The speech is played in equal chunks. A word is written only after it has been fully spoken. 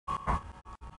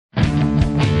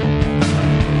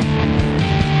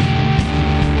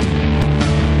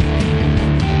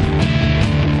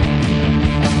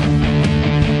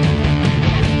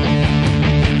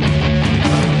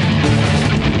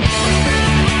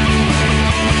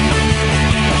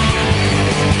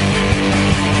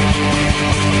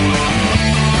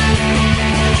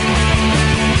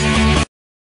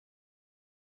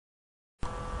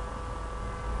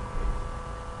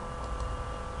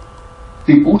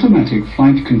The Automatic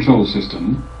Flight Control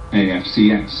System,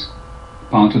 AFCS,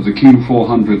 part of the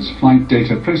Q400's Flight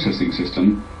Data Processing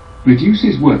System,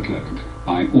 reduces workload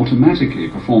by automatically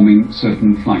performing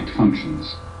certain flight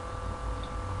functions.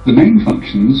 The main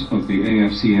functions of the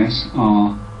AFCS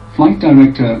are Flight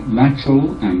Director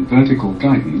lateral and vertical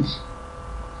guidance,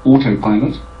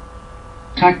 autopilot,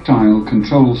 tactile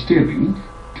control steering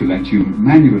to let you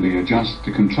manually adjust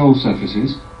the control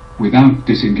surfaces without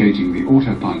disengaging the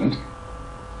autopilot,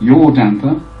 yaw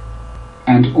damper,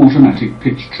 and automatic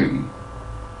pitch trim.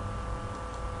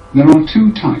 There are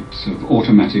two types of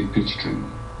automatic pitch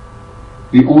trim.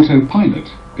 The autopilot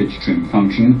pitch trim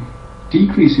function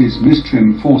decreases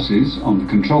mistrim forces on the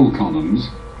control columns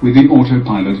with the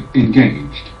autopilot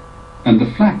engaged, and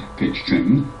the flap pitch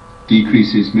trim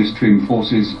decreases mistrim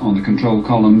forces on the control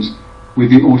columns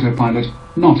with the autopilot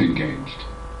not engaged,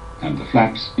 and the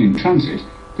flaps in transit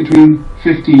between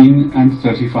 15 and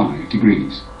 35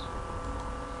 degrees.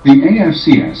 The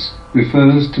AFCS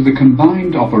refers to the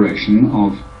combined operation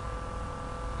of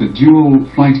the dual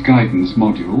flight guidance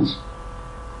modules,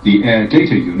 the air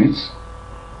data units,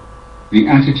 the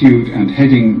attitude and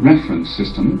heading reference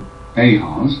system,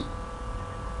 AHRS,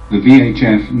 the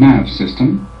VHF nav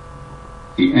system,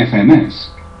 the FMS,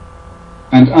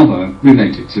 and other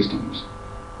related systems.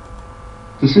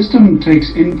 The system takes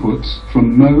inputs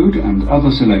from mode and other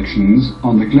selections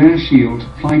on the glare shield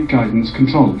flight guidance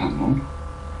control panel,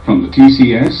 from the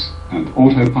TCS and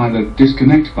autopilot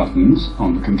disconnect buttons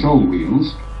on the control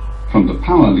wheels, from the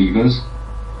power levers,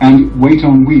 and weight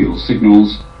on wheel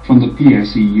signals from the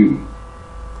PSEU.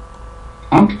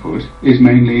 Output is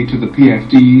mainly to the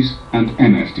PFDs and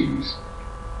MFDs.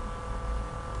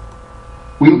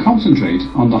 We'll concentrate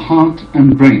on the heart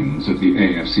and brains of the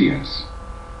AFCS,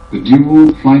 the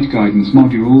dual flight guidance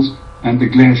modules and the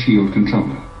glare shield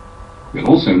controller. We'll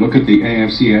also look at the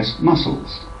AFCS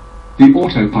muscles, the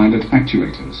autopilot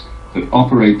actuators that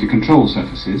operate the control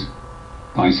surfaces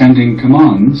by sending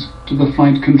commands to the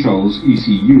flight controls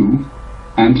ECU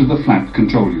and to the flap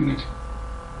control unit.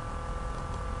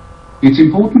 It's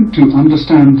important to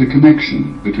understand the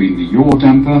connection between the yaw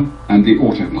damper and the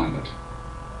autopilot.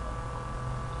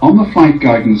 On the flight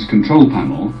guidance control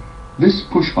panel, this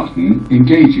push button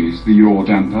engages the yaw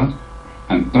damper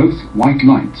and both white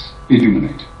lights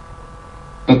illuminate.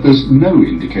 But there's no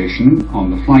indication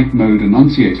on the flight mode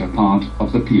annunciator part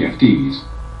of the PFDs.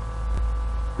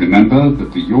 Remember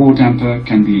that the yaw damper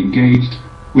can be engaged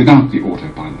without the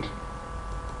autopilot.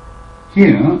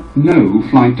 Here, no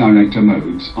flight director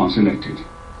modes are selected,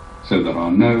 so there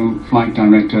are no flight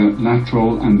director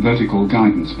lateral and vertical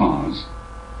guidance bars,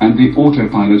 and the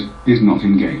autopilot is not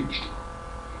engaged.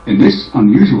 In this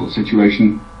unusual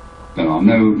situation, there are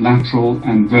no lateral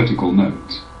and vertical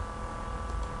modes.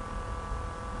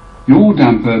 Yaw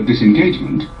damper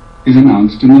disengagement is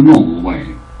announced in the normal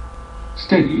way.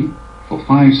 Steady for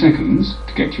 5 seconds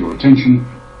to get your attention,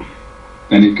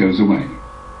 then it goes away.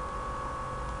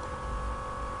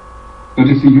 But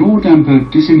if the yaw damper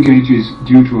disengages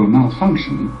due to a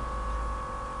malfunction,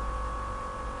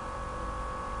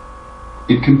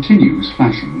 it continues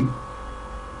flashing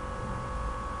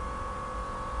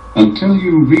until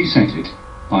you reset it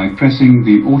by pressing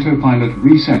the autopilot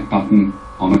reset button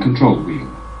on a control wheel.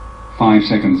 5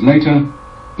 seconds later,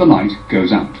 the light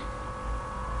goes out.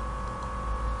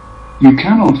 You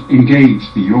cannot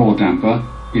engage the yaw damper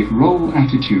if roll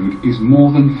attitude is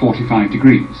more than 45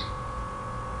 degrees.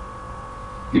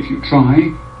 If you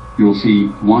try, you'll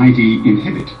see YD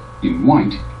inhibit in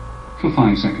white for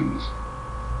 5 seconds.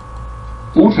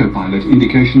 Autopilot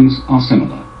indications are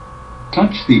similar.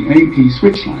 Touch the AP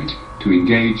switch light to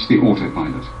engage the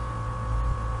autopilot.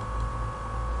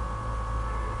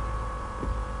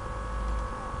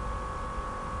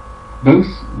 Both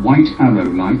white arrow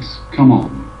lights come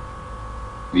on.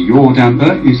 The yaw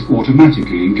damper is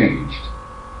automatically engaged.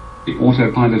 The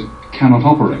autopilot cannot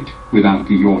operate without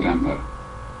the yaw damper.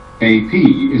 AP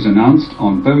is announced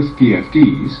on both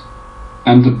PFDs,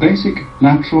 and the basic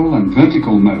lateral and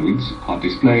vertical modes are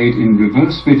displayed in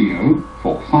reverse video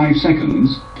for 5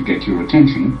 seconds to get your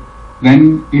attention,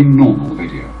 then in normal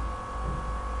video.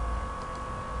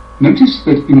 Notice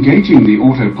that engaging the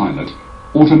autopilot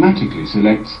automatically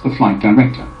selects the flight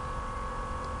director.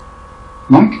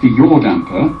 Like the yaw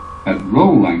damper, at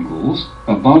roll angles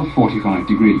above 45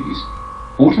 degrees,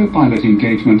 autopilot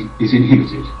engagement is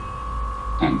inhibited,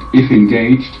 and if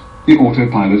engaged, the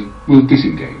autopilot will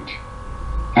disengage.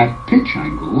 At pitch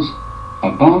angles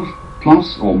above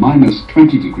plus or minus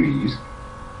 20 degrees,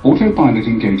 autopilot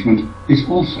engagement is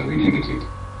also inhibited,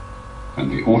 and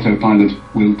the autopilot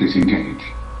will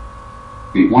disengage.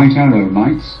 the white arrow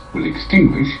lights will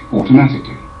extinguish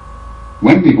automatically.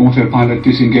 When the autopilot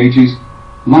disengages,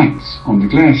 lights on the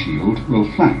glare shield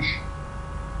will flash,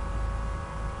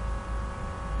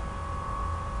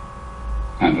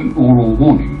 and an oral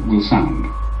warning will sound.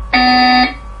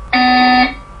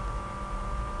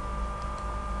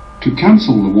 To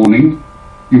cancel the warning,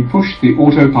 you push the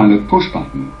autopilot push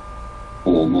button,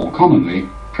 or more commonly,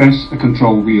 press a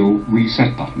control wheel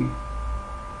reset button.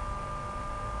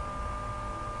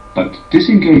 But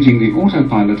disengaging the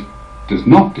autopilot does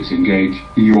not disengage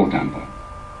the yaw damper.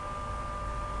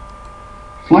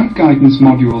 Flight guidance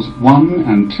modules 1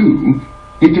 and 2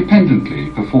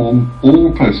 independently perform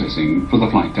all processing for the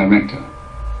flight director,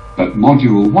 but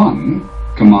module 1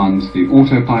 commands the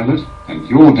autopilot and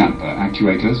yaw damper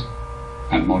actuators,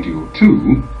 and module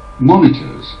 2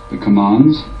 monitors the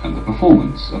commands and the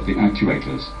performance of the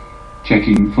actuators,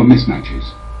 checking for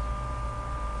mismatches.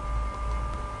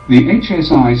 The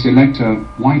HSI selector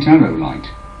white arrow light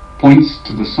points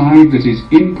to the side that is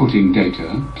inputting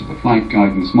data to the flight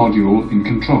guidance module in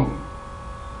control.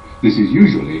 This is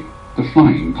usually the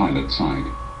flying pilot side.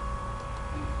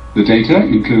 The data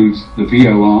includes the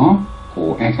VOR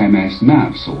or FMS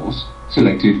nav source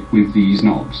selected with these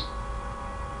knobs.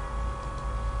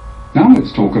 Now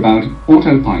let's talk about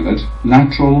autopilot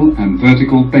lateral and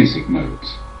vertical basic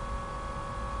modes.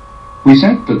 We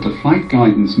said that the flight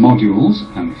guidance modules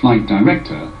and flight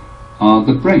director are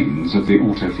the brains of the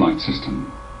autoflight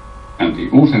system, and the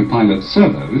autopilot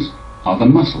servos are the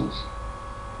muscles.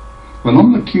 Well,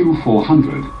 on the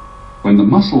Q400, when the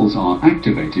muscles are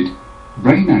activated,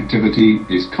 brain activity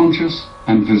is conscious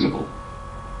and visible.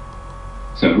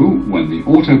 So, when the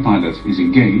autopilot is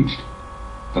engaged,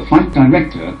 the flight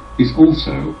director is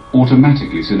also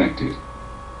automatically selected.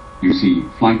 You see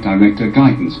flight director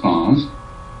guidance bars,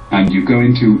 and you go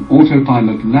into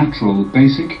autopilot lateral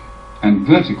basic and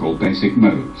vertical basic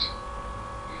modes.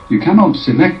 You cannot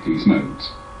select these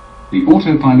modes. The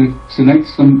autopilot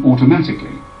selects them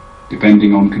automatically,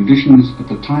 depending on conditions at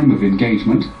the time of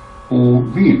engagement or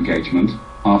re-engagement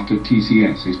after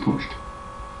TCS is pushed.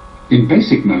 In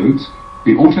basic modes,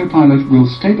 the autopilot will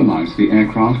stabilize the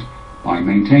aircraft by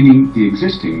maintaining the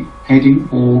existing heading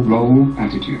or roll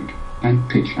attitude and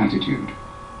pitch attitude.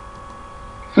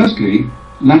 Firstly,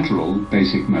 lateral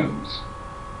basic modes.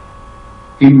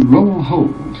 In roll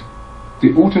hold,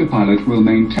 the autopilot will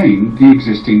maintain the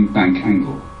existing bank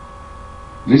angle.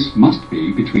 This must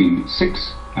be between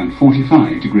 6 and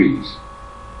 45 degrees.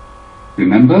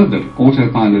 Remember that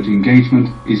autopilot engagement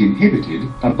is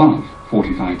inhibited above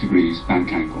 45 degrees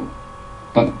bank angle,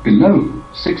 but below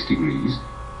 6 degrees,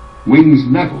 wings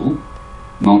level,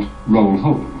 not roll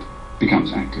hold,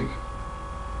 becomes active.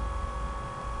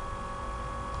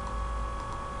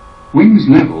 Wings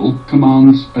level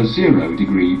commands a 0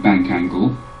 degree bank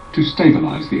angle to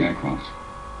stabilize the aircraft.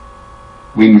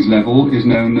 Wings level is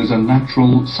known as a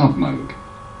lateral submode.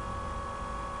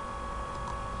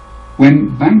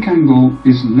 When bank angle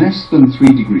is less than 3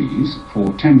 degrees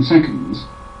for 10 seconds,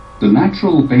 the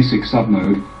lateral basic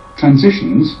submode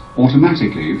transitions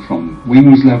automatically from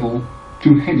wings level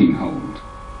to heading hold.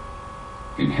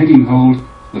 In heading hold,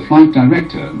 the flight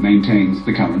director maintains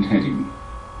the current heading.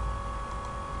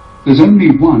 There's only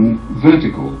one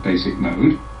vertical basic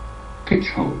mode, pitch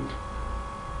hold.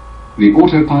 The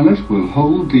autopilot will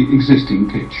hold the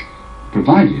existing pitch,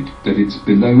 provided that it's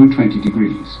below 20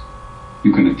 degrees.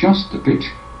 You can adjust the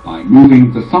pitch by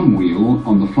moving the thumb wheel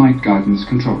on the flight guidance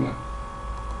controller.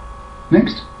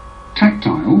 Next,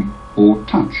 tactile or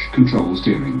touch control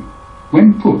steering.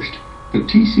 When pushed, the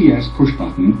TCS push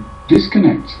button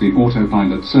disconnects the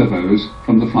autopilot servos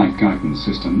from the flight guidance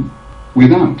system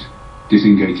without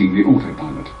disengaging the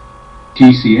autopilot.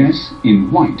 TCS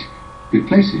in white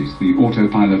replaces the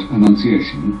autopilot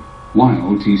annunciation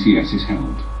while TCS is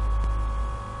held.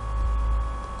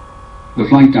 The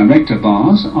flight director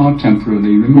bars are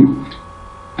temporarily removed,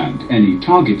 and any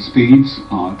target speeds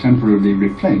are temporarily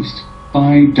replaced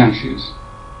by dashes.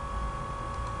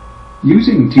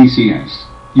 Using TCS,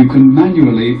 you can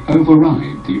manually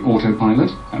override the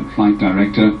autopilot and flight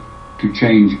director to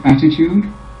change attitude,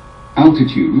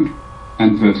 altitude,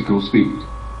 and vertical speed.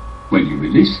 When you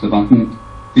release the button,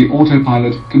 the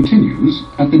autopilot continues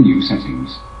at the new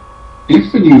settings.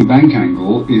 If the new bank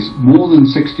angle is more than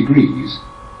 6 degrees,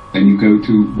 then you go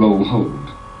to roll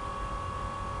hold.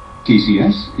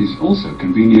 TCS is also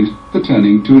convenient for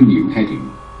turning to a new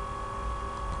heading.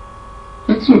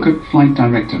 Let's look at flight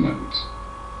director modes.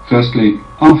 Firstly,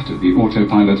 after the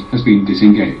autopilot has been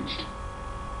disengaged.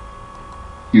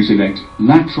 You select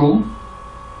lateral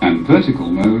and vertical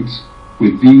modes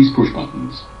with these push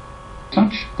buttons.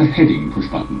 Touch the heading push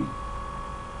button.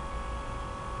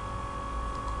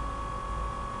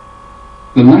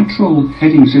 The lateral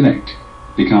heading select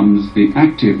becomes the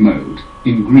active mode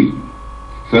in green,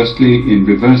 firstly in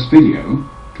reverse video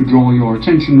to draw your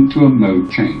attention to a mode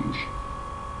change.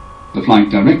 The flight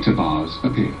director bars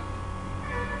appear,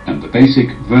 and the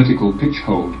basic vertical pitch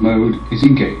hold mode is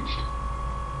engaged.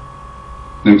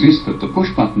 Notice that the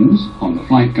push buttons on the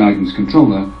flight guidance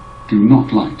controller do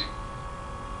not light.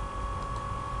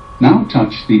 Now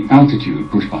touch the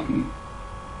altitude push button.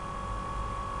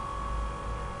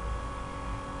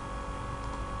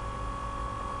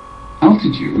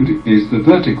 Altitude is the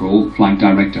vertical flight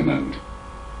director mode.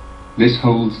 This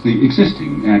holds the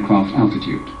existing aircraft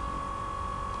altitude.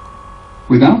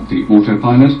 Without the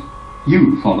autopilot,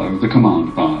 you follow the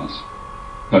command bars.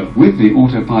 But with the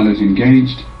autopilot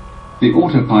engaged, the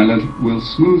autopilot will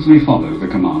smoothly follow the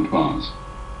command bars.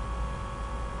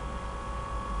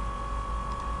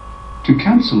 To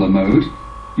cancel a mode,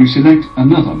 you select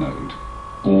another mode,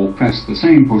 or press the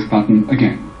same push button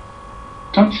again.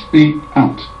 Touch the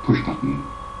Alt push button.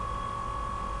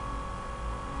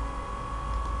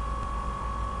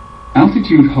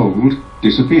 Altitude hold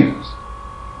disappears,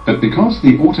 but because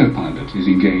the autopilot is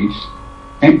engaged,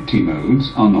 empty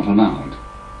modes are not allowed,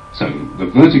 so the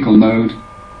vertical mode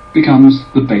becomes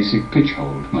the basic pitch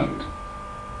hold mode.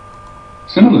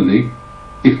 Similarly,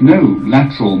 if no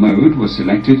lateral mode was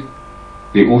selected,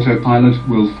 the autopilot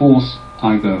will force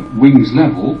either wings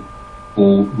level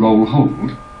or roll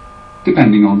hold,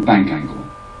 depending on bank angle.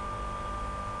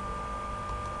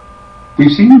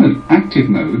 We've seen that active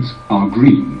modes are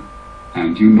green,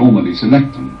 and you normally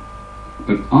select them,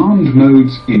 but armed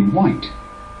modes in white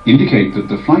indicate that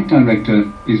the flight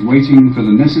director is waiting for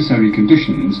the necessary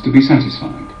conditions to be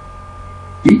satisfied.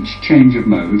 Each change of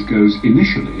mode goes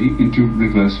initially into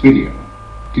reverse video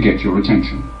to get your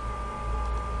attention.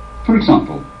 For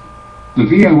example, the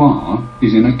VOR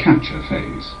is in a capture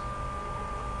phase,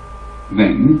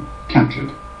 then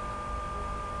captured.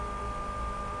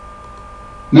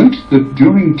 Note that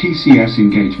during TCS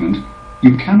engagement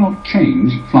you cannot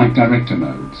change flight director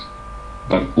modes,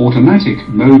 but automatic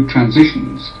mode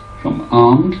transitions from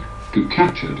armed to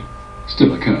captured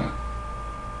still occur.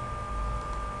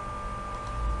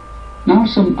 Now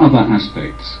some other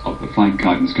aspects of the flight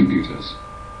guidance computers.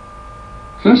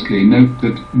 Firstly, note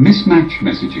that mismatch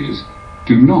messages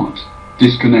do not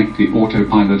disconnect the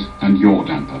autopilot and yaw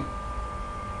damper.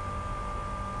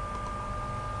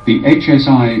 The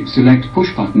HSI Select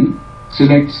push button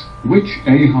selects which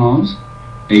AHRS,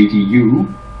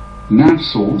 ADU, nav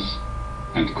source,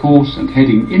 and course and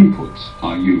heading inputs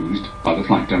are used by the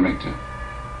flight director.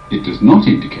 It does not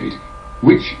indicate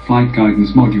which flight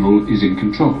guidance module is in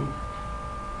control.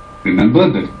 Remember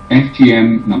that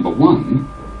FGM number 1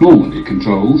 normally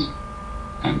controls,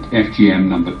 and FGM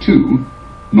number 2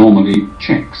 normally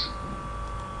checks.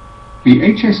 The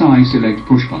HSI Select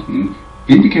push button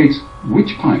indicates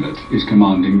which pilot is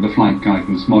commanding the flight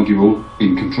guidance module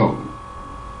in control.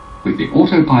 With the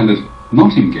autopilot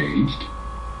not engaged,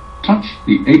 touch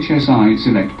the HSI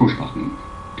Select push button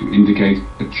to indicate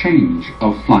a change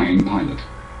of flying pilot.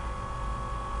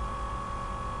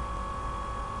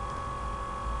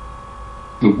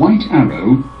 The white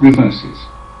arrow reverses.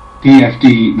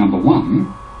 PFD number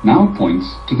 1 now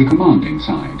points to the commanding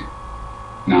side,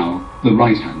 now the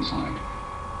right-hand side.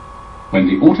 When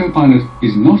the autopilot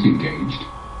is not engaged,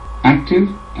 active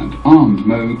and armed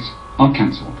modes are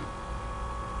cancelled.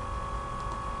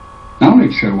 Now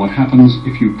let's show what happens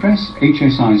if you press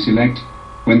HSI Select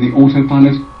when the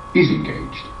autopilot is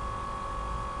engaged.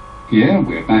 Here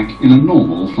we're back in a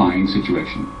normal flying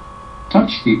situation.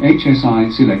 Touch the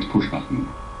HSI Select push button.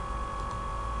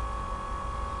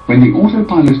 When the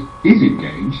autopilot is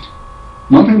engaged,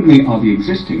 not only are the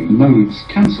existing modes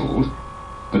cancelled,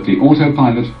 but the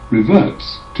autopilot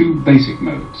reverts to basic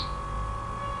modes.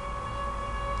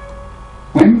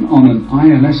 When on an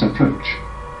ILS approach,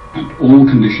 and all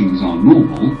conditions are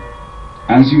normal,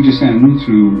 as you descend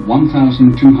through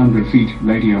 1,200 feet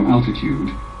radio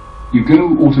altitude, you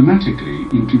go automatically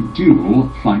into dual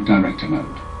flight director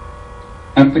mode.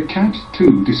 At the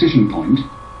CAT-2 decision point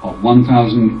of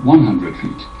 1,100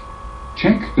 feet,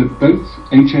 check that both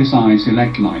HSI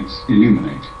Select lights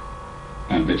illuminate,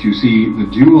 and that you see the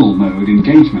dual mode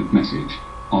engagement message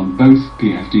on both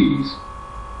PFDs.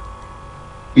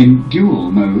 In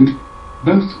dual mode,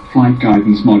 both flight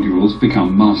guidance modules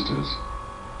become masters,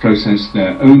 process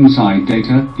their own side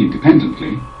data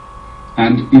independently,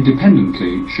 and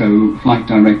independently show flight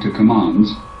director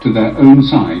commands to their own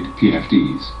side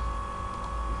PFDs.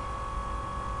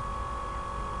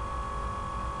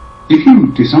 If you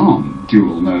disarm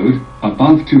dual mode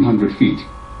above 200 feet,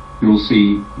 you'll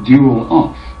see dual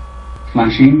off,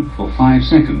 flashing for 5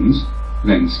 seconds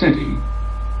then steady,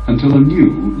 until a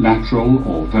new lateral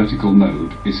or vertical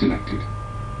mode is selected.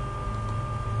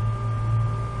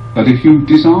 But if you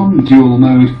disarm dual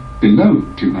mode below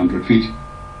 200 feet,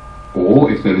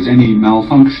 or if there is any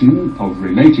malfunction of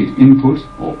related input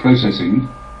or processing,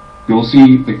 you'll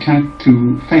see the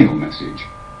CAT2 fail message,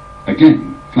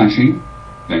 again flashing,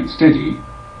 then steady,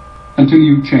 until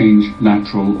you change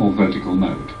lateral or vertical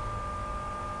mode.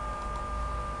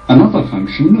 Another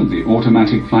function of the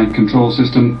automatic flight control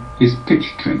system is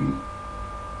pitch trim.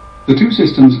 The two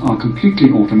systems are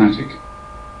completely automatic,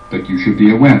 but you should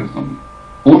be aware of them.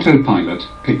 Autopilot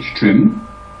pitch trim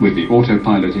with the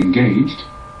autopilot engaged,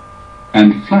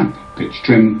 and flap pitch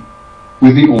trim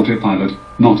with the autopilot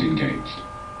not engaged.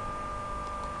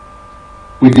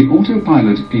 With the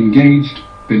autopilot engaged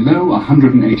below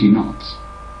 180 knots,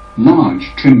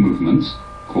 large trim movements,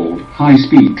 called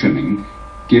high-speed trimming,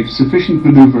 give sufficient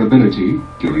maneuverability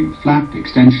during flap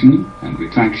extension and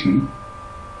retraction,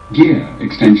 gear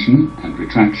extension and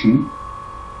retraction,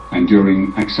 and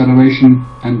during acceleration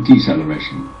and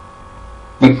deceleration.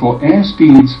 But for air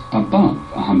speeds above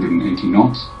 180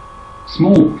 knots,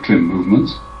 small trim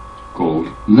movements, called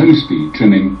low-speed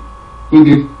trimming, will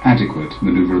give adequate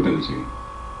maneuverability.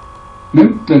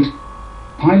 Note that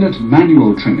pilot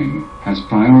manual trimming has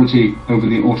priority over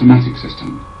the automatic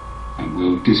system and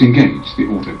will disengage the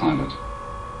autopilot.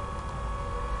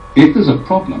 If there's a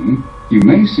problem, you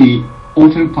may see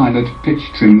autopilot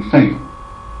pitch trim fail.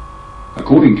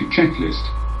 According to checklist,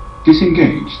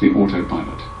 disengage the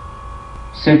autopilot.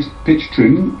 Set pitch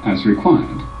trim as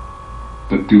required,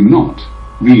 but do not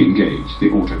re-engage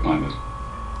the autopilot.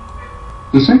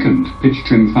 The second pitch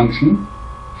trim function,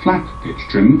 flap pitch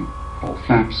trim, or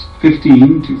flaps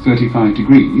 15 to 35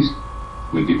 degrees,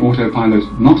 with the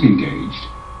autopilot not engaged,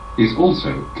 is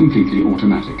also completely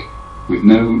automatic, with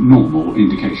no normal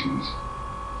indications.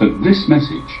 But this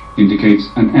message indicates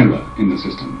an error in the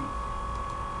system.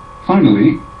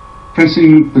 Finally,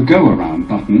 pressing the go-around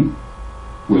button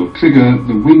will trigger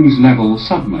the wings level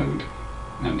sub-mode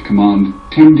and command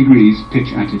 10 degrees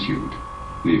pitch attitude.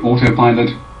 The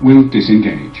autopilot will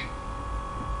disengage.